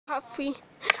Coffee.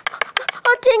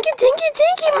 Oh, thank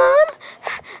you, Mom.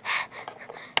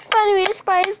 Finally, the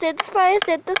spy is dead. The spy is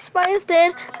dead. The spy is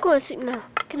dead. Go to sleep now.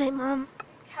 Good night, Mom.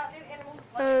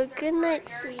 Good night,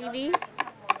 sweetie.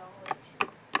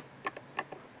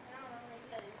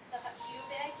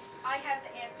 I have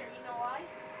the answer. You know why?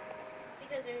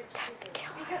 Because they're stupid.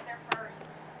 Because they're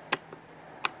furries.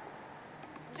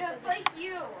 Just like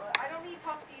you. I don't need to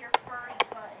talk to your furry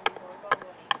butt anymore. Go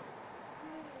away.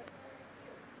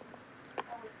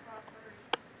 Oh, it's not furry.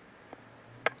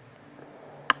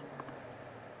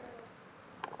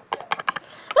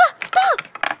 Ah, stop!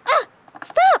 Ah,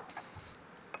 stop!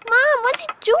 Mom, what are you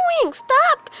doing?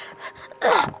 Stop!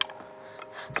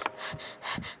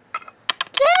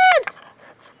 Dad!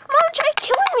 Mom tried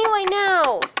killing me right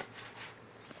now!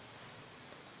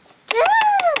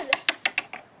 Dad!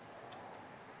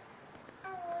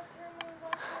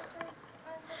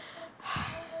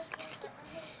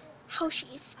 How she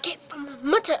escaped from her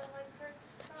mother?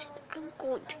 That's it. I'm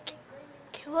going to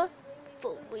kill her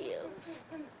for reals.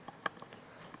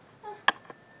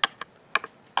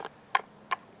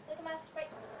 Look at my sprite.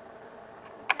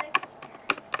 Okay.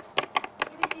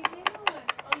 What did you do?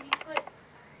 Oh, you put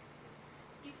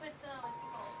the, what's it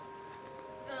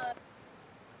called?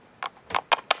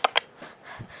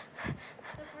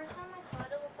 The first time I thought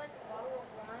it looked like a bottle of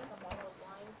wine. A bottle of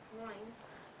wine. Wine.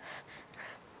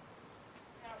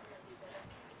 Not really, but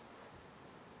okay.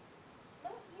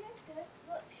 Look, yeah, it does.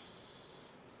 Look.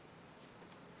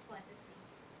 Splash his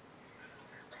face.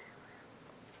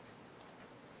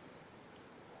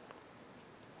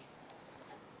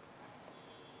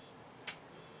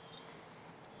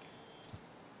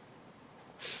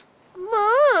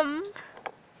 Mom!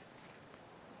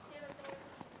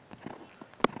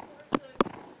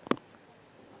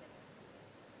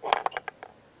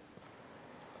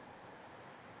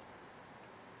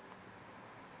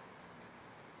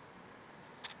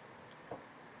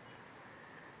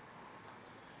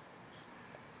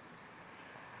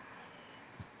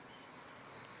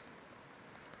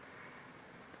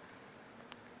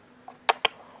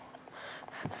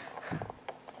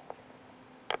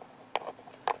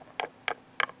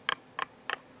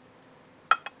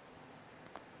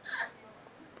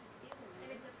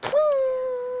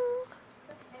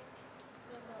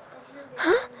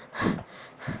 Huh?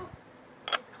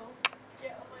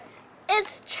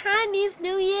 It's Chinese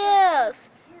New Year's!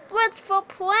 Let's for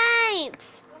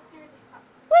planes!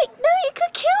 Wait, no, you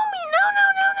could kill me!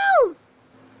 No!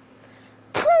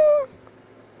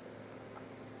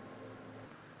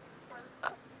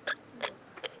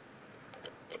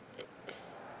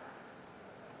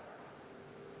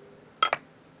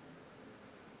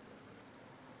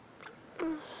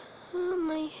 Oh,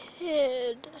 my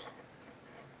head.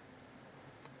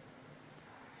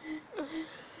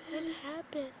 What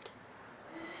happened?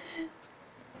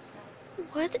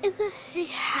 What in the heck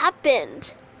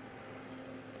happened?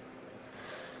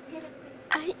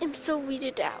 I am so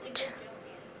weirded out.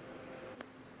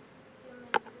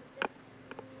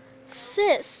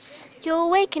 Sis, you're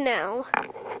awake now.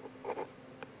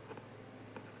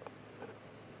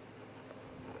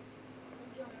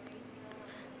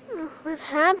 What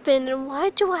happened and why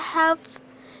do I have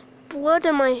blood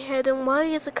on my head and why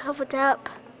is it covered up?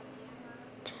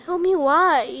 Tell me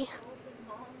why.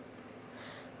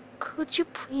 Could you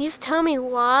please tell me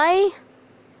why?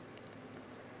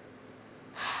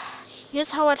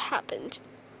 Here's how it happened.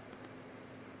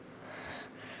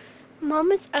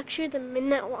 Mom is actually the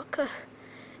Midnight Walker.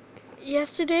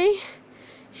 Yesterday,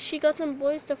 she got some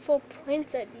boys to throw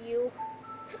points at you.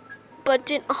 But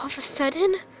then all of a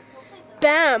sudden,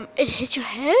 bam, it hit your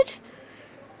head.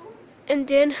 And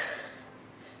then,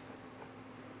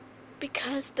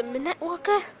 because the Midnight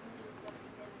Walker,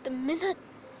 the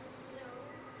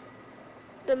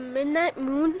Midnight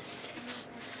Moon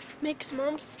makes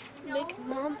mom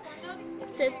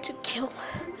said to kill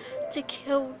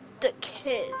the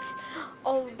kids,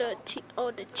 all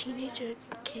the teenager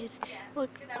kids,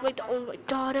 like their own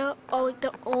daughter, or like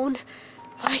their own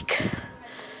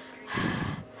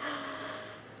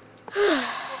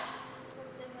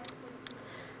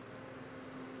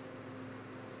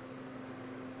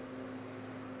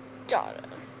daughter.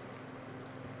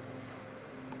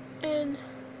 And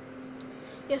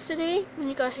yesterday, when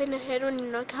you got hit in the head when you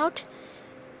knocked out,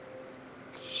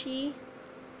 she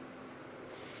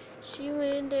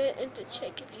went there and to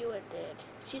check if you were dead.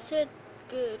 She said,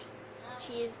 "Good,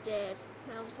 she is dead."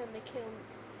 Now it's time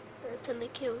to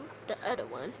kill the other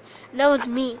one. And that was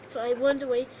me. So I went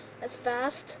away as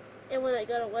fast, and when I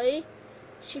got away,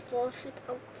 she fell asleep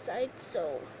outside.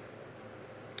 So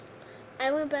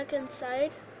I went back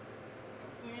inside.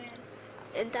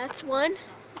 And that's when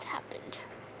it happened.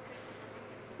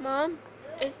 Mom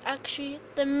is actually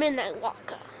the Midnight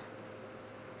Walker.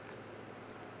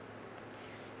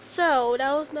 So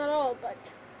that was not all,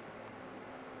 but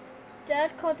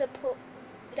Dad called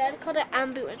the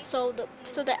ambulance. So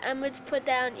the ambulance put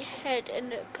down your head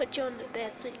and put you on the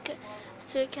bed so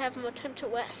you could have more time to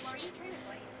rest.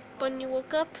 But when you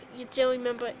woke up, you didn't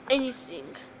remember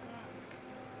anything.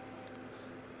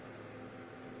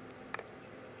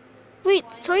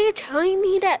 Wait, so you're telling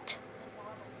me that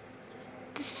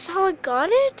this is how I got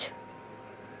it?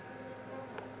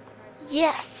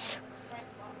 Yes.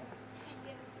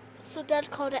 So Dad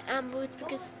called the ambulance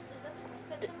because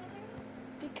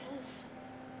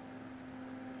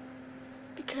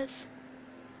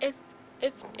if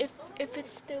if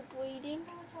it's still bleeding,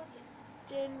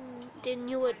 then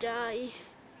you would die.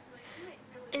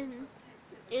 And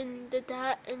the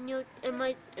dad and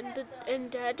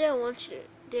Dad didn't want you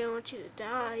to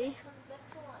die.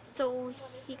 So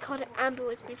he called an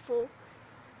ambulance before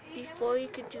you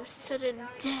could do sudden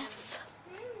death.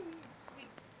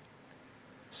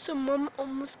 So Mom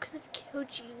almost could have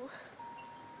killed you.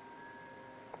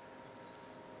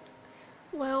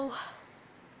 Well,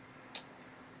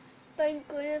 thank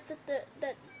goodness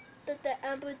that the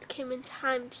ambulance came in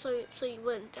time so you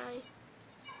wouldn't die.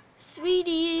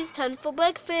 Sweeties, time for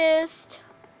breakfast.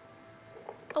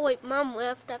 Oh wait, Mom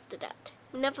left after that.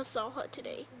 We never saw her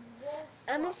today.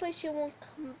 I'm afraid she won't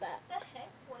come back. What the heck?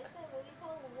 Why is that movie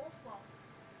called Wolf Law?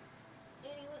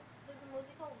 There's a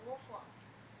movie called Wolf Law.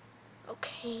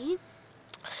 Okay.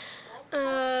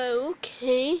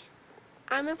 Okay.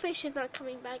 I'm afraid she's not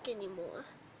coming back anymore.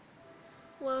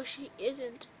 Well, she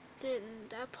isn't. Then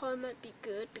that part might be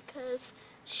good because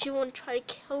she won't try to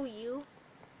kill you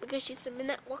because she's a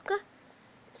Midnight Walker.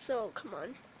 So come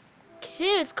on,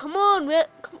 kids, come on,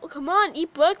 come on,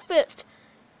 eat breakfast.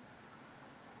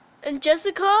 And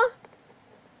Jessica,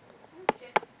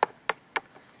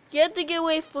 you have to get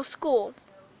away for school.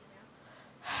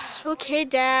 Okay,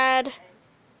 Dad.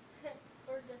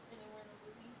 Or just anywhere in the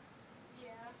movie.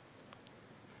 Yeah.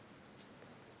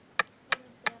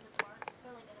 They have a park.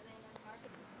 Or like an abandoned park.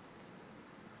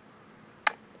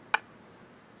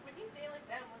 When you say it like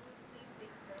that, what does it say? Big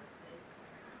gross things.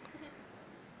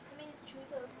 I mean, it's true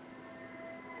though.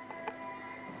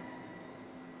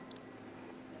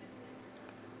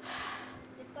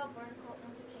 It's called Vertical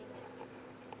Entertainment.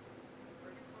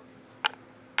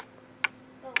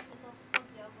 Oh, it's also called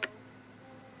Yogo.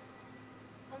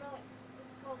 Oh no, wait.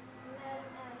 It's called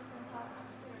Madam Addison's House of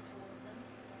Spiritualism.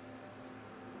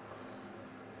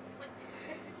 What?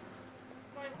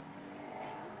 Come on.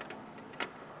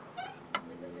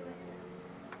 Wait, listen, listen.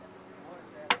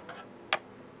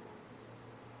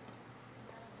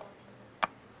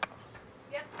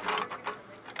 Yep.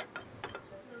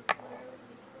 So literally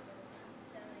taking this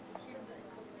so I can hear the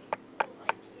echoing because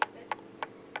I can't it.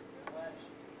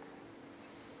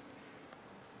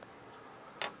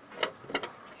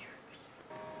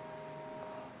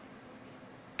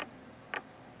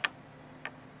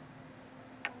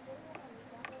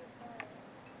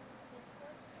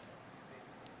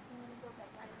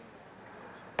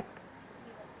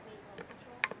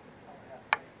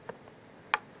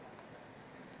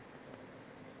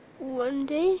 One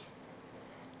day,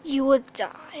 you would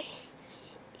die.